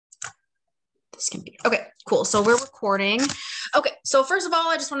Okay, cool. So we're recording. Okay, so first of all,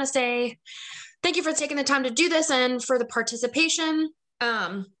 I just want to say thank you for taking the time to do this and for the participation.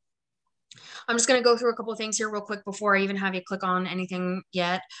 I'm just going to go through a couple of things here real quick before I even have you click on anything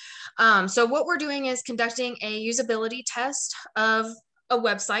yet. So what we're doing is conducting a usability test of a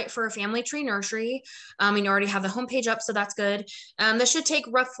website for a family tree nursery. We already have the homepage up, so that's good. This should take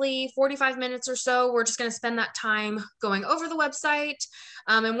roughly 45 minutes or so. We're just going to spend that time going over the website.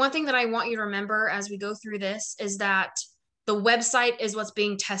 And one thing that I want you to remember as we go through this is that the website is what's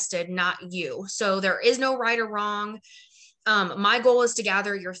being tested, not you. So there is no right or wrong. My goal is to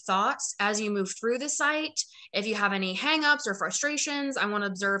gather your thoughts as you move through the site. If you have any hangups or frustrations, I want to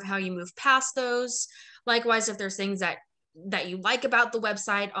observe how you move past those. Likewise, if there's things that you like about the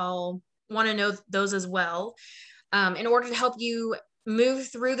website, I'll want to know those as well. In order to help you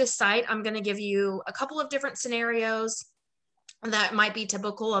move through the site, I'm going to give you a couple of different scenarios that might be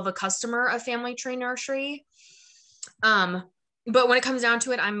typical of a customer of Family Tree Nursery. But when it comes down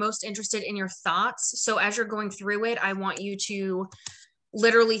to it, I'm most interested in your thoughts. So as you're going through it, I want you to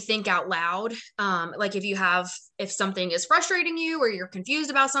literally think out loud. Like if something is frustrating you or you're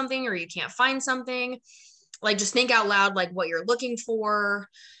confused about something or you can't find something, like just think out loud, like what you're looking for,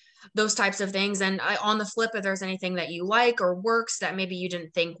 those types of things. And on the flip, if there's anything that you like or works that maybe you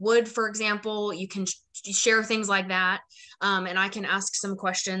didn't think would, for example, you can share things like that. And I can ask some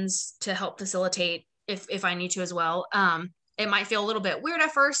questions to help facilitate if I need to as well. It might feel a little bit weird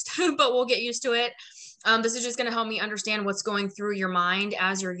at first, but we'll get used to it. This is just going to help me understand what's going through your mind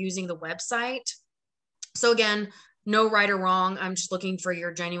as you're using the website. So again, no right or wrong. I'm just looking for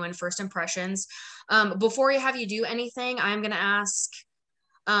your genuine first impressions. Before I have you do anything, I'm going to ask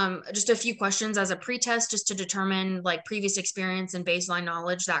just a few questions as a pre-test, just to determine like previous experience and baseline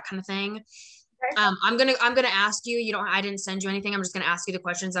knowledge, that kind of thing. Okay. I'm gonna ask you. I didn't send you anything. I'm just gonna ask you the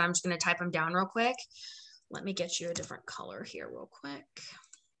questions. And I'm just gonna type them down real quick. Let me get you a different color here real quick.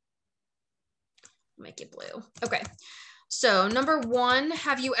 Make it blue. Okay. So number 1,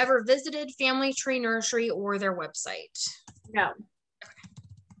 have you ever visited Family Tree Nursery or their website? No. Okay.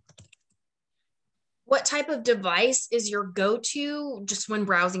 What type of device is your go-to just when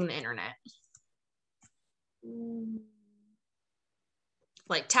browsing the internet?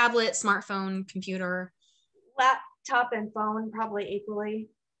 Like tablet, smartphone, computer? Laptop and phone, probably equally.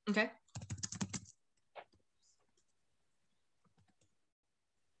 Okay.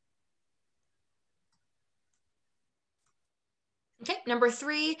 Okay, number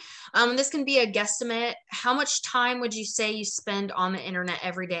 3, this can be a guesstimate. How much time would you say you spend on the internet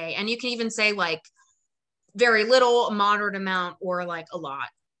every day? And you can even say like very little, a moderate amount, or like a lot.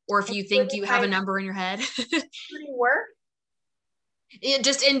 Or if you think you have a number in your head. Work?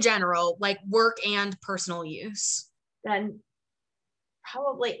 Just in general, like work and personal use. Then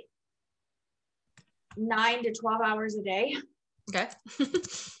probably 9 to 12 hours a day. Okay.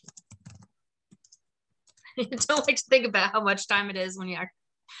 Don't like to think about how much time it is when you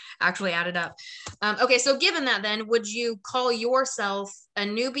actually add it up. Okay, so given that, then would you call yourself a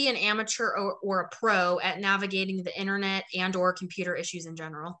newbie, an amateur, or a pro at navigating the internet and or computer issues in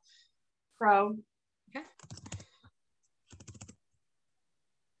general? Pro. Okay.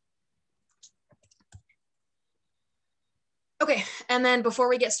 Okay, and then before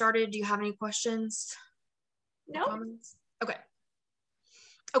we get started, do you have any questions? No. Comments? Okay.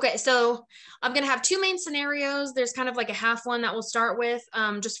 Okay, so I'm going to have 2 main scenarios. There's kind of like a half one that we'll start with.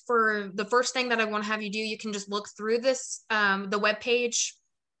 Just for the first thing that I want to have you do, you can just look through this, the web page.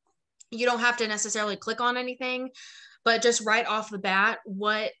 You don't have to necessarily click on anything, but just right off the bat,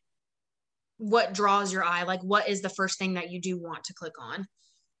 what draws your eye? Like, what is the first thing that you do want to click on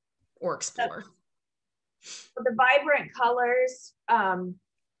or explore? The vibrant colors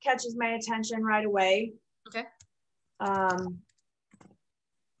catches my attention right away. Okay.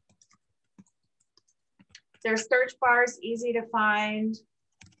 Their search bars easy to find.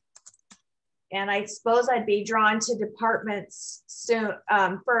 And I suppose I'd be drawn to departments soon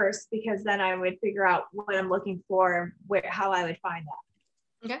first, because then I would figure out what I'm looking for, how I would find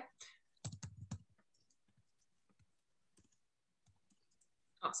that. Okay.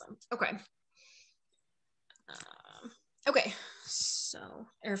 Awesome. Okay. Okay. So,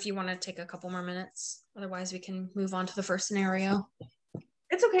 or if you want to take a couple more minutes, otherwise we can move on to the first scenario.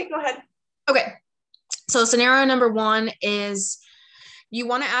 It's okay. Go ahead. Okay. So scenario number 1 is you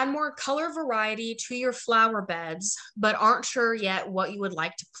want to add more color variety to your flower beds, but aren't sure yet what you would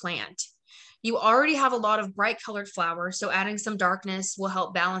like to plant. You already have a lot of bright colored flowers, so adding some darkness will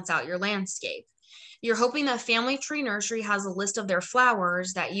help balance out your landscape. You're hoping that Family Tree Nursery has a list of their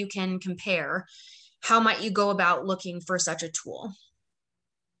flowers that you can compare. How might you go about looking for such a tool?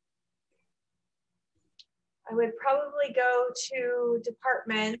 I would probably go to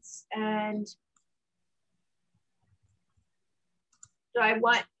departments and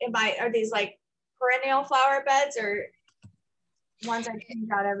are these like perennial flower beds or ones I change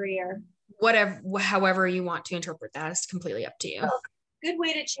out every year? Whatever, however you want to interpret that, is completely up to you. So, good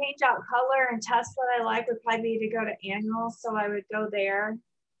way to change out color and test what I like would probably be to go to annual. So I would go there.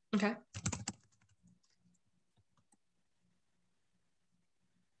 Okay.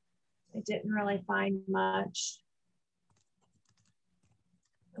 I didn't really find much.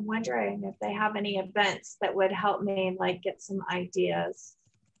 I'm wondering if they have any events that would help me like get some ideas.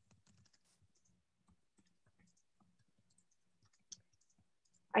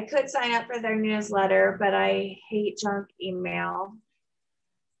 I could sign up for their newsletter, but I hate junk email.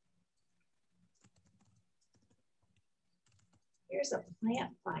 Here's a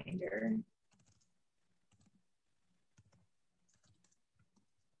plant finder.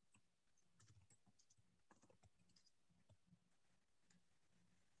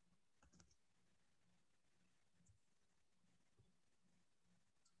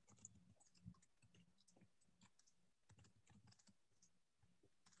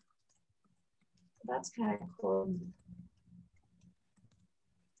 That's kind of cool.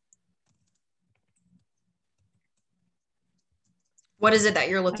 What is it that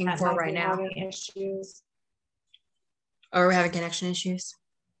you're looking for right now? Having issues. Or we're having connection issues?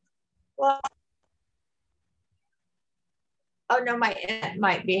 Well, oh no, my internet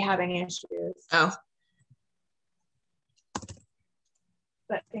might be having issues. Oh.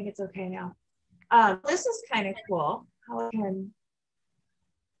 But I think it's okay now. This is kind of cool. How I can.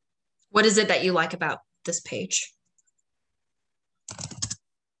 What is it that you like about this page?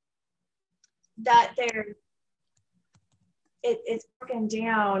 That it's broken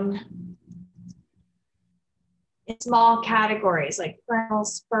down in small categories like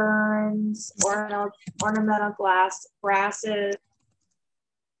perennials, ferns, ornamental grasses.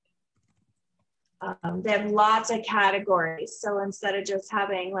 They have lots of categories. So instead of just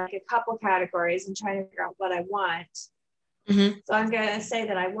having like a couple categories and trying to figure out what I want. Mm-hmm. So I'm going to say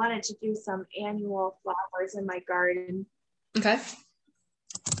that I wanted to do some annual flowers in my garden. Okay.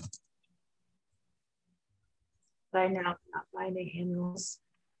 But I now am not finding annuals.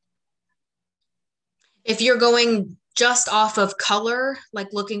 If you're going just off of color,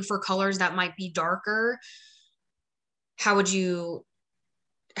 like looking for colors that might be darker, how would you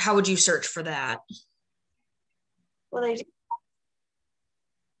search for that?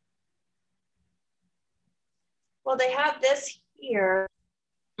 Well, they have this here.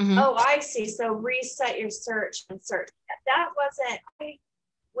 Mm-hmm. Oh, I see. So reset your search and search. That wasn't, I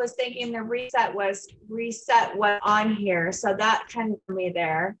was thinking the reset was reset what on here. So that kind of put me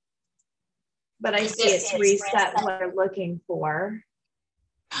there. But I see it's reset what they're looking for.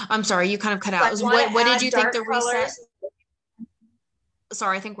 I'm sorry, you kind of cut out. What did you think the reset?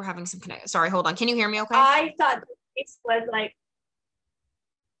 Sorry, I think we're having some connection. Sorry, hold on. Can you hear me okay? I thought it was like,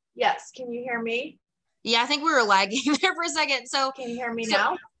 yes, can you hear me? Yeah, I think we were lagging there for a second. So can you hear me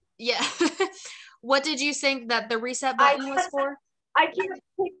now? Yeah. What did you think that the reset button was for? I kept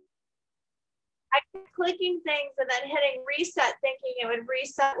clicking things and then hitting reset, thinking it would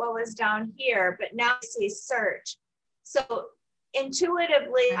reset what was down here, but now I see search. So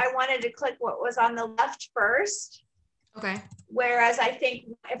intuitively, I wanted to click what was on the left first. Okay. Whereas I think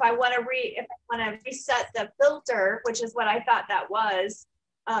if I want to reset the filter, which is what I thought that was,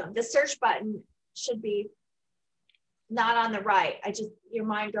 the search button should be not on the right. Your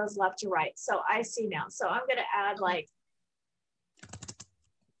mind goes left to right. So I see now. So I'm going to add like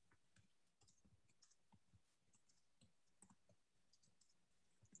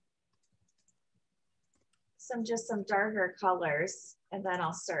some darker colors, and then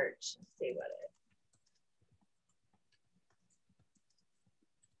I'll search and see what it.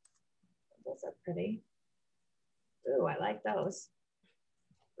 Those are pretty. Ooh, I like those.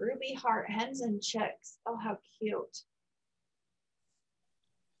 Ruby heart hens and chicks. Oh, how cute.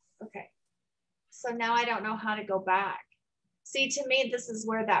 Okay. So now I don't know how to go back. See, to me, this is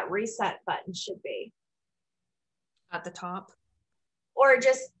where that reset button should be. At the top? Or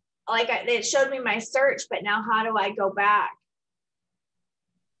just like it showed me my search, but now how do I go back?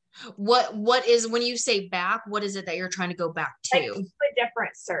 What is, when you say back, what is it that you're trying to go back to? Like a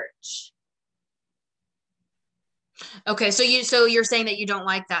different search. Okay, so you're saying that you don't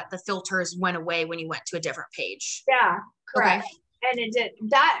like that the filters went away when you went to a different page. Yeah, correct. Okay. And it did.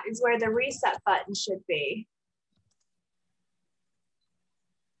 That is where the reset button should be.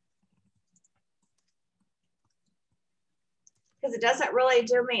 Because it doesn't really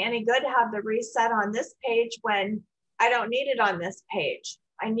do me any good to have the reset on this page when I don't need it on this page.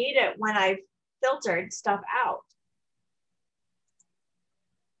 I need it when I've filtered stuff out.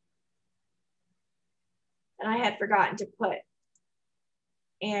 And I had forgotten to put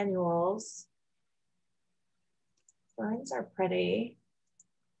annuals. Ferns are pretty.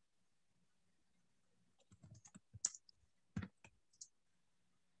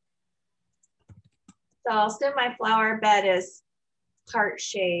 So I'll assume my flower bed is heart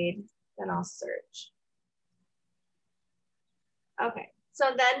shade, then I'll search. Okay, so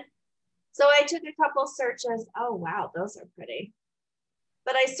I took a couple searches. Oh, wow, those are pretty.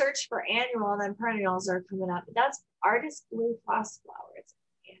 But I searched for annual, and then perennials are coming up. That's Artist Blue Floss Flower. It's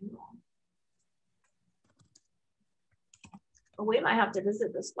annual. Well, we might have to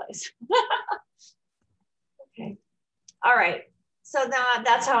visit this place. Okay. All right. So now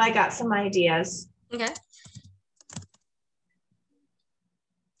that's how I got some ideas. Okay.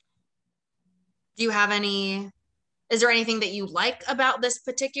 Do you have is there anything that you like about this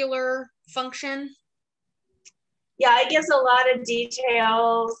particular function? Yeah, it gives a lot of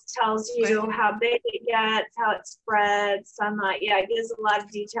details, tells you how big it gets, how it spreads, sunlight. Yeah, it gives a lot of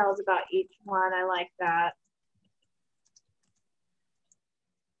details about each one. I like that.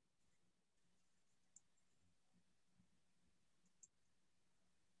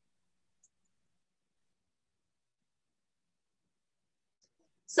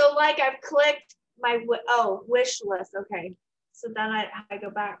 So like I've clicked my, wish list. Okay. So then I go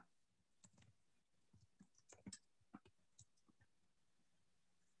back.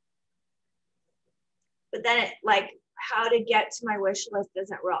 But then it like how to get to my wish list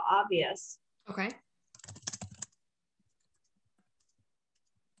isn't real obvious. Okay.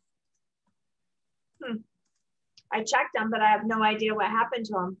 I checked them, but I have no idea what happened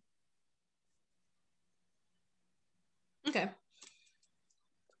to them. Okay.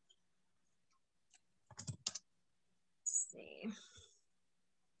 Let's see.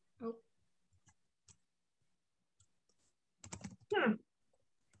 Oh.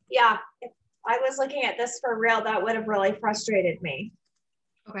 Yeah, if I was looking at this for real, that would have really frustrated me.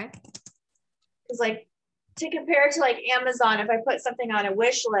 Okay. Because like to compare to like Amazon, if I put something on a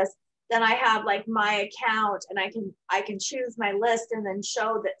wish list, then I have like my account and I can choose my list and then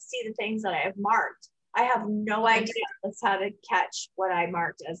see the things that I have marked. I have no idea how to catch what I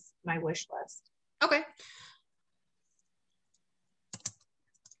marked as my wish list. Okay.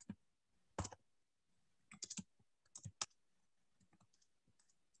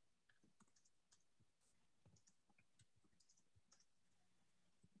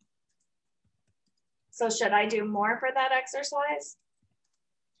 So should I do more for that exercise?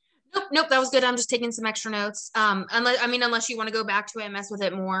 Nope, that was good. I'm just taking some extra notes. Unless you want to go back to it and mess with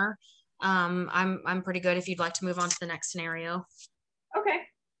it more. I'm pretty good if you'd like to move on to the next scenario. Okay.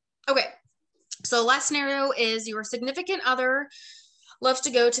 So last scenario is your significant other loves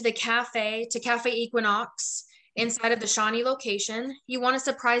to go to the Cafe Equinox inside of the Shawnee location. You want to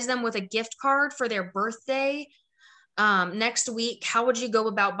surprise them with a gift card for their birthday next week. How would you go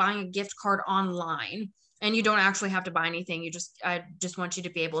about buying a gift card online? And you don't actually have to buy anything. I just want you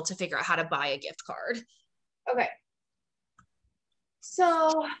to be able to figure out how to buy a gift card. Okay.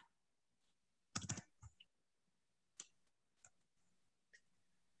 So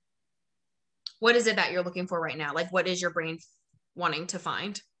what is it that you're looking for right now? Like, what is your brain wanting to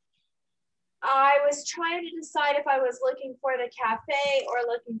find? I was trying to decide if I was looking for the cafe or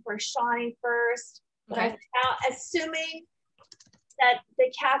looking for Shawnee first, but I found, assuming that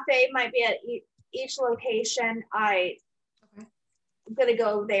the cafe might be at each location, I'm going to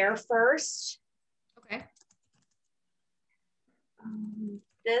go there first. Okay.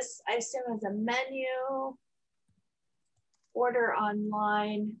 This, I assume, is a menu. Order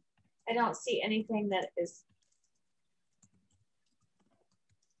online. I don't see anything that is.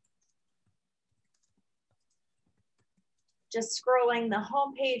 Just scrolling the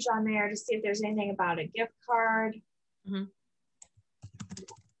homepage on there to see if there's anything about a gift card.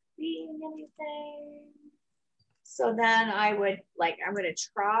 Seeing anything. So then I'm going to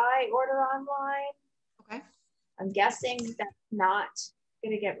try order online. Okay. I'm guessing that's not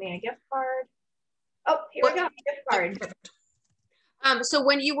going to get me a gift card. Oh, here we go, gift card. So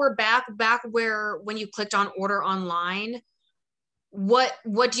when you were back when you clicked on order online, what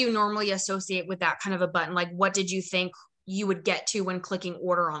do you normally associate with that kind of a button? Like, what did you think you would get to when clicking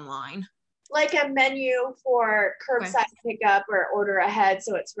order online? Like a menu for curbside pickup or order ahead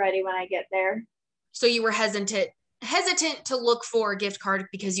so it's ready when I get there. So you were hesitant to look for a gift card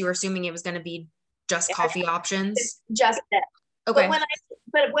because you were assuming it was going to be just coffee options? It's just it. Okay.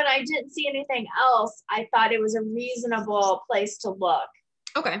 But when I didn't see anything else, I thought it was a reasonable place to look.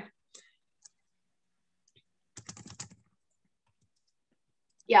 Okay.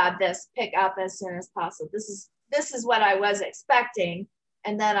 yeah, this pick up as soon as possible. This is what I was expecting.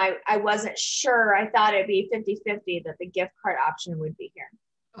 And then I wasn't sure. I thought it'd be 50-50 that the gift card option would be here.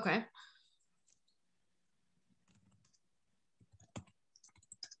 Okay.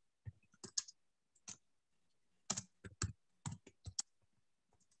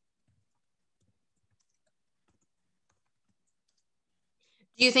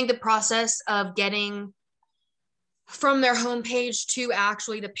 Do you think the process of getting from their homepage to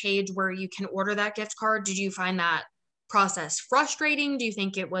actually the page where you can order that gift card, did you find that process frustrating? Do you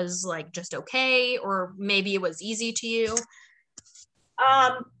think it was like just okay, or maybe it was easy to you?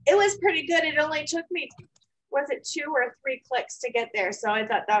 It was pretty good. It only took me, was it 2 or 3 clicks to get there? So I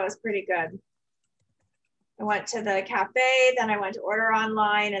thought that was pretty good. I went to the cafe, then I went to order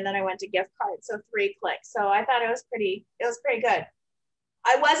online, and then I went to gift card. So 3 clicks. So I thought it was pretty good.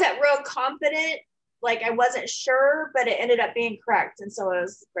 I wasn't real confident, like I wasn't sure, but it ended up being correct. And so it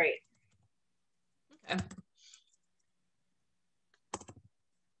was great. Okay.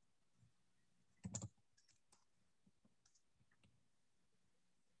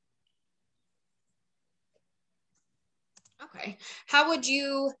 Okay. How would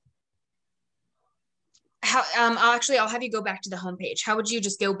you, I'll have you go back to the homepage. How would you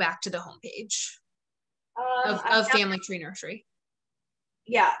just go back to the homepage of Family Tree Nursery?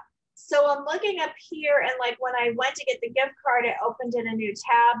 Yeah. So I'm looking up here, and like when I went to get the gift card, it opened in a new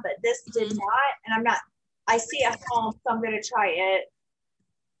tab, but this did not. And I see a home, so I'm going to try it.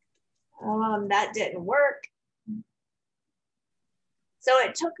 That didn't work. So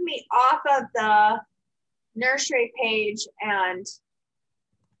it took me off of the nursery page, and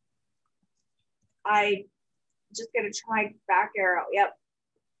I just going to try back arrow. Yep.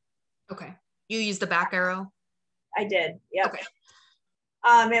 Okay. You use the back arrow? I did. Yep. Okay.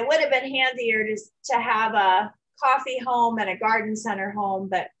 It would have been handier to have a coffee home and a garden center home,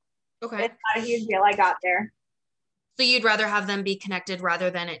 but okay, it's not a huge deal. I got there. So you'd rather have them be connected rather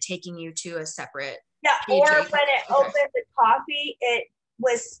than it taking you to a separate page? Or when it opened the coffee, it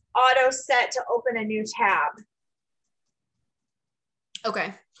was auto set to open a new tab.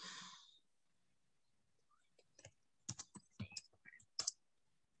 Okay.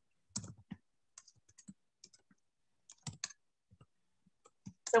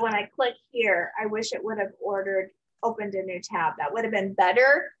 So when I click here, I wish it would have opened a new tab. That would have been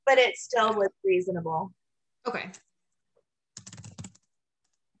better, but it still was reasonable. Okay.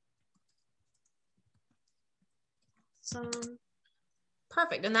 So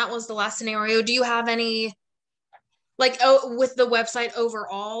perfect. And that was the last scenario. Do you have any, like, with the website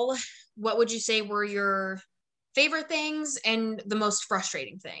overall, what would you say were your favorite things and the most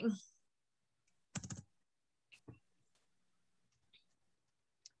frustrating thing?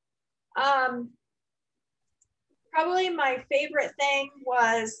 Probably my favorite thing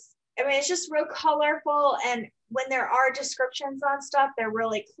was, I mean, it's just real colorful, and when there are descriptions on stuff, they're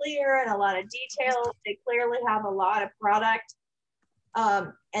really clear and a lot of details. They clearly have a lot of product,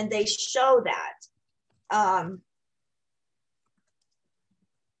 and they show that.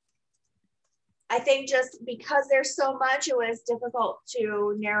 I think just because there's so much, it was difficult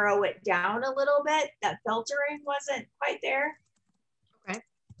to narrow it down a little bit. That filtering wasn't quite there. Okay.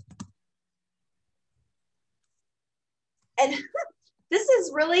 And this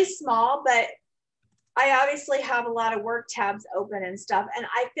is really small, but I obviously have a lot of work tabs open and stuff. And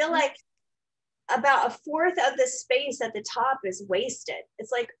I feel like about 1/4 of the space at the top is wasted.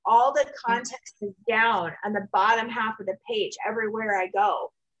 It's like all the context is down on the bottom half of the page everywhere I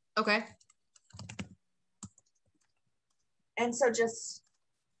go. Okay. And so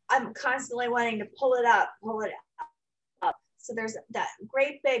I'm constantly wanting to pull it up. So there's that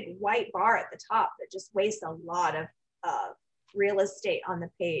great big white bar at the top that just wastes a lot of real estate on the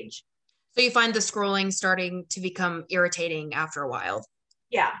page. So you find the scrolling starting to become irritating after a while?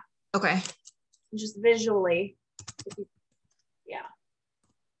 Yeah. Okay. Just visually. Yeah.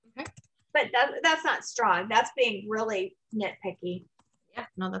 Okay. But that's not strong. That's being really nitpicky. Yeah,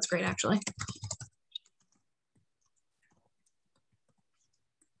 no, that's great actually.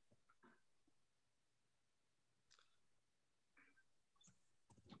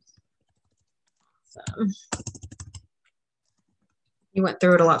 So you went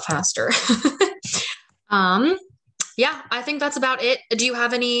through it a lot faster. Yeah, I think that's about it. Do you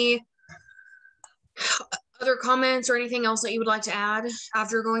have any other comments or anything else that you would like to add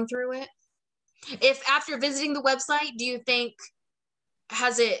after going through it? If after visiting the website, do you think,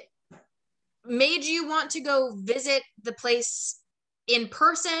 has it made you want to go visit the place in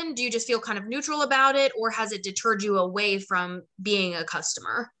person? Do you just feel kind of neutral about it, or has it deterred you away from being a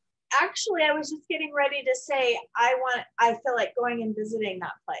customer? Actually, I was just getting ready to say I feel like going and visiting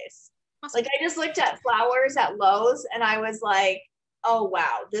that place. Awesome. Like I just looked at flowers at Lowe's and I was like, oh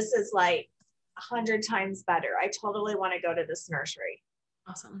wow, this is like 100 times better. I totally want to go to this nursery.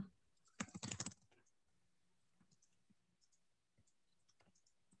 Awesome.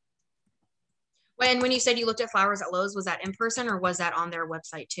 When you said you looked at flowers at Lowe's, was that in person or was that on their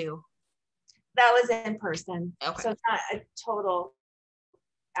website too? That was in person. Okay. So it's not a total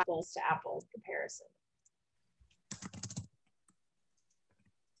apples to apples comparison.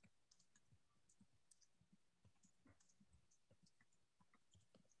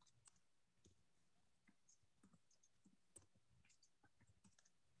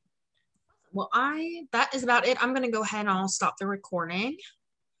 Well, that is about it. I'm going to go ahead and I'll stop the recording.